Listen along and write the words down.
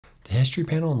The history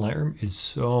panel in Lightroom is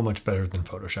so much better than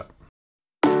Photoshop.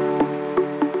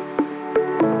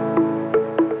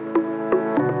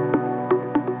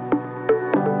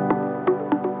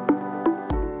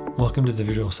 Welcome to the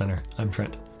Visual Center. I'm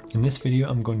Trent. In this video,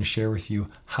 I'm going to share with you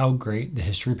how great the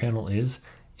history panel is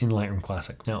in Lightroom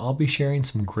Classic. Now, I'll be sharing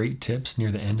some great tips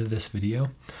near the end of this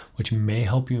video, which may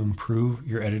help you improve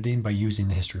your editing by using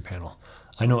the history panel.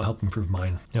 I know it helped improve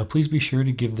mine. Now, please be sure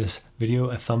to give this video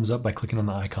a thumbs up by clicking on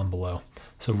the icon below.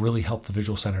 This will really help the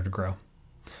Visual Center to grow.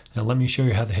 Now, let me show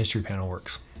you how the history panel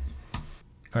works.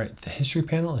 All right, the history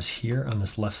panel is here on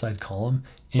this left side column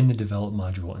in the Develop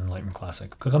module in Lightroom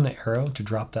Classic. Click on the arrow to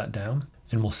drop that down,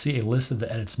 and we'll see a list of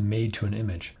the edits made to an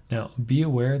image. Now, be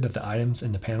aware that the items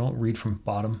in the panel read from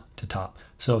bottom to top.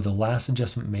 So the last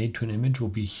adjustment made to an image will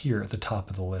be here at the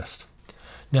top of the list.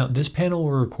 Now, this panel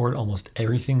will record almost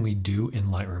everything we do in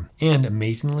Lightroom, and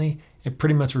amazingly, it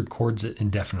pretty much records it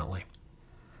indefinitely.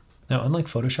 Now, unlike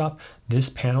Photoshop, this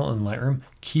panel in Lightroom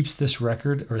keeps this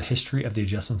record or history of the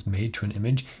adjustments made to an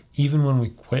image, even when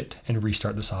we quit and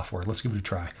restart the software. Let's give it a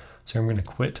try. So I'm going to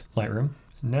quit Lightroom.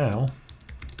 Now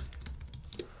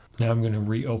I'm going to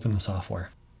reopen the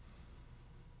software.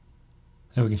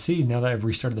 And we can see now that I've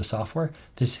restarted the software,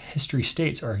 this history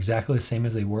states are exactly the same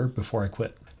as they were before I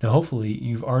quit. Now, hopefully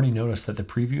you've already noticed that the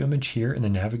preview image here in the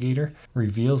Navigator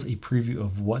reveals a preview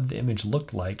of what the image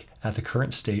looked like at the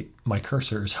current state my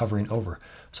cursor is hovering over.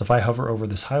 So if I hover over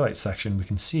this highlight section, we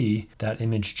can see that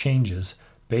image changes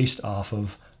based off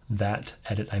of that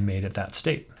edit I made at that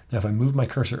state. Now, if I move my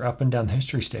cursor up and down the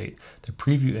history state, the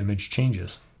preview image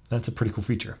changes. That's a pretty cool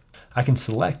feature. I can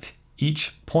select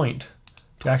each point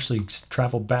to actually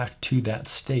travel back to that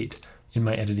state in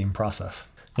my editing process.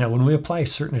 Now, when we apply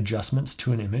certain adjustments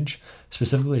to an image,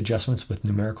 specifically adjustments with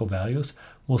numerical values,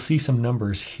 we'll see some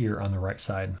numbers here on the right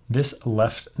side. This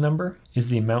left number is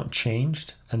the amount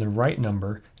changed, and the right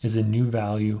number is the new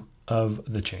value of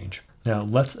the change. Now,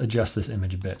 let's adjust this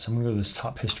image a bit. So I'm going to go to this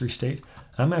top history state,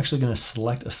 and I'm actually going to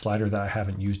select a slider that I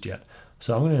haven't used yet.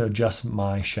 So I'm going to adjust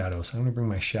my shadows. I'm going to bring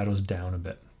my shadows down a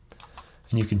bit.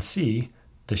 And you can see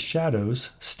the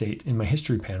shadows state in my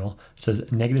history panel says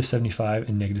 -75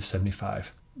 and -75.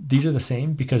 These are the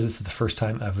same because it's the first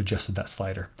time I've adjusted that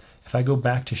slider. If I go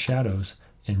back to shadows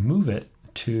and move it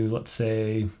to, let's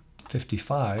say,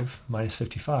 55,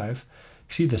 -55,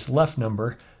 you see this left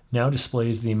number now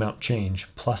displays the amount change,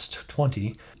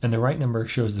 +20, and the right number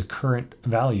shows the current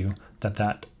value that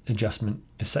that adjustment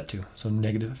is set to, so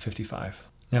 -55.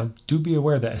 Now, do be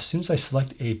aware that as soon as I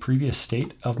select a previous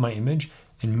state of my image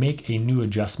and make a new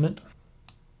adjustment,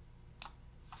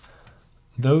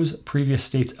 those previous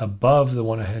states above the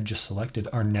one I had just selected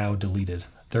are now deleted.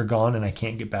 They're gone and I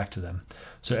can't get back to them.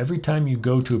 So every time you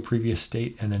go to a previous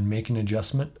state and then make an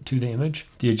adjustment to the image,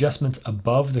 the adjustments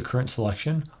above the current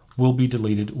selection will be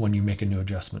deleted when you make a new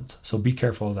adjustment. So be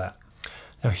careful of that.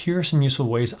 Now, here are some useful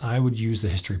ways I would use the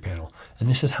history panel, and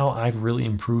this is how I've really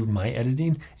improved my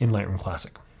editing in Lightroom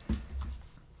Classic.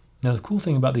 Now, the cool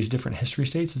thing about these different history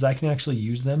states is I can actually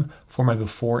use them for my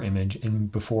before image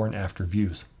and before and after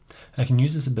views. I can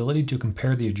use this ability to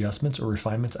compare the adjustments or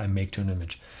refinements I make to an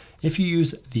image. If you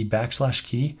use the /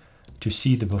 key to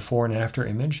see the before and after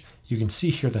image, you can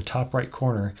see here in the top right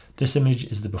corner, this image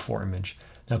is the before image.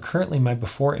 Now, currently my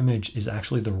before image is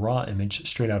actually the raw image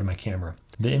straight out of my camera,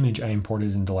 the image I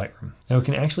imported into Lightroom. Now, we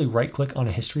can actually right click on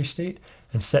a history state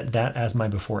and set that as my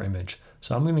before image.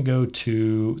 So I'm going to go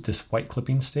to this white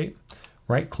clipping state,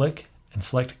 right click and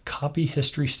select copy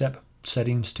history step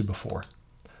settings to before.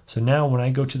 So now when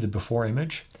I go to the before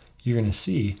image, you're going to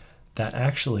see that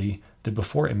actually the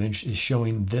before image is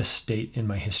showing this state in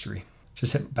my history.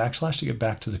 Just hit / to get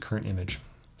back to the current image.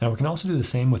 Now we can also do the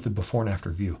same with the before and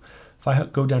after view. If I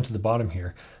go down to the bottom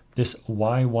here, this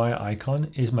YY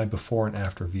icon is my before and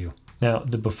after view. Now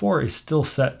the before is still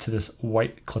set to this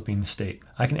white clipping state.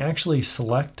 I can actually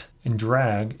select and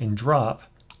drag and drop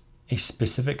a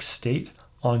specific state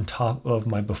on top of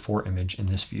my before image in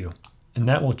this view. And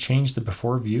that will change the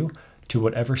before view to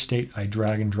whatever state I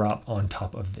drag and drop on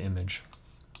top of the image.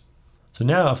 So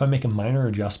now if I make a minor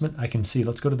adjustment, I can see,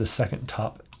 let's go to the second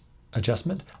top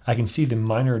adjustment. I can see the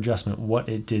minor adjustment, what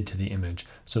it did to the image.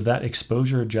 So that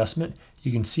exposure adjustment,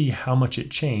 you can see how much it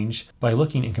changed by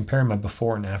looking and comparing my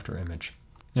before and after image.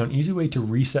 Now, an easy way to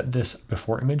reset this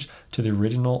before image to the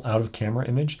original out of camera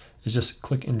image is just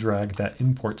click and drag that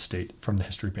import state from the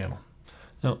history panel.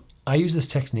 Now, I use this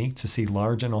technique to see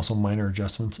large and also minor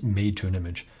adjustments made to an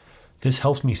image. This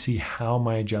helps me see how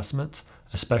my adjustments,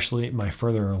 especially my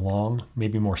further along,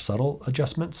 maybe more subtle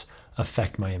adjustments,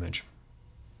 affect my image.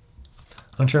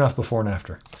 I'm going to turn off before and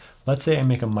after. Let's say I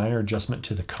make a minor adjustment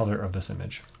to the color of this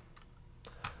image.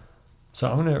 So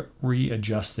I'm going to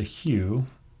readjust the hue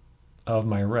of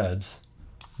my reds,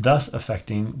 thus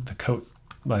affecting the coat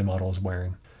my model is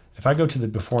wearing. If I go to the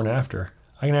before and after,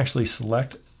 I can actually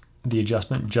select the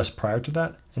adjustment just prior to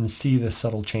that and see the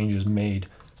subtle changes made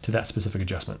to that specific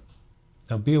adjustment.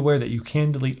 Now be aware that you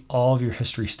can delete all of your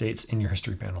history states in your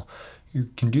history panel. You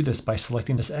can do this by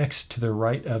selecting this X to the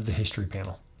right of the history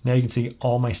panel. Now you can see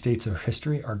all my states of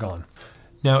history are gone.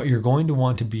 Now you're going to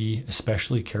want to be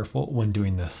especially careful when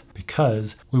doing this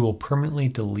because we will permanently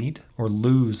delete or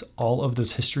lose all of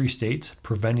those history states,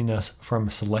 preventing us from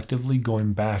selectively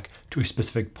going back to a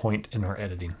specific point in our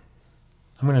editing.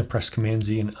 I'm going to press Command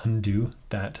Z and undo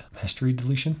that history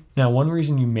deletion. Now, one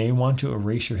reason you may want to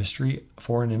erase your history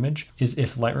for an image is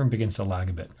if Lightroom begins to lag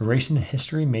a bit. Erasing the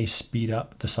history may speed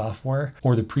up the software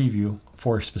or the preview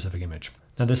for a specific image.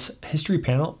 Now, this history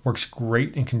panel works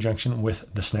great in conjunction with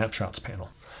the Snapshots panel.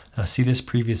 Now, see this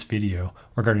previous video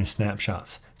regarding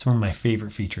snapshots. It's one of my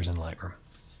favorite features in Lightroom.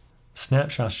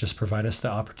 Snapshots just provide us the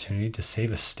opportunity to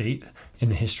save a state in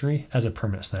the history as a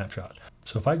permanent snapshot.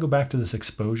 So if I go back to this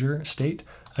exposure state,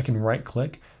 I can right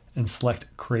click and select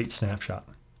Create Snapshot.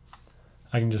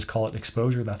 I can just call it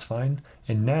exposure, that's fine.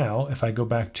 And now if I go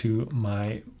back to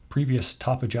my previous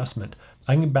top adjustment,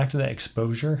 I can get back to that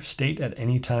exposure state at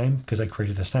any time because I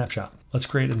created a snapshot. Let's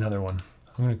create another one.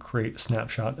 I'm going to create a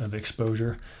snapshot of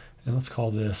exposure and let's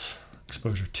call this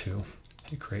exposure 2.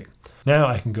 Hit create. Now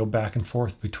I can go back and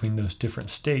forth between those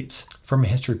different states from a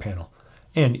history panel.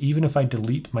 And even if I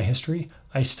delete my history,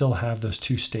 I still have those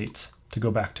 2 states to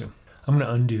go back to. I'm going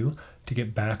to undo to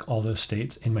get back all those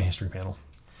states in my history panel.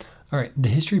 All right, the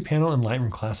history panel in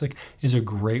Lightroom Classic is a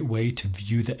great way to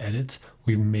view the edits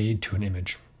we've made to an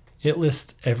image. It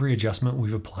lists every adjustment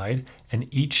we've applied and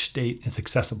each state is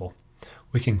accessible.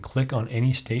 We can click on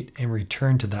any state and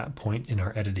return to that point in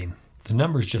our editing. The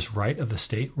numbers just right of the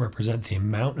state represent the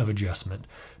amount of adjustment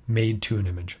made to an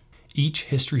image. Each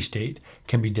history state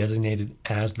can be designated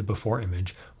as the before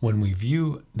image when we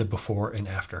view the before and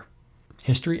after.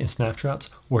 History and snapshots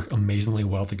work amazingly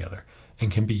well together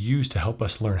and can be used to help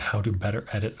us learn how to better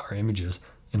edit our images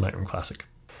in Lightroom Classic.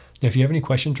 Now, if you have any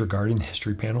questions regarding the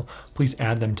history panel, please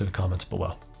add them to the comments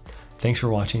below. Thanks for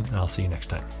watching, and I'll see you next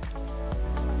time.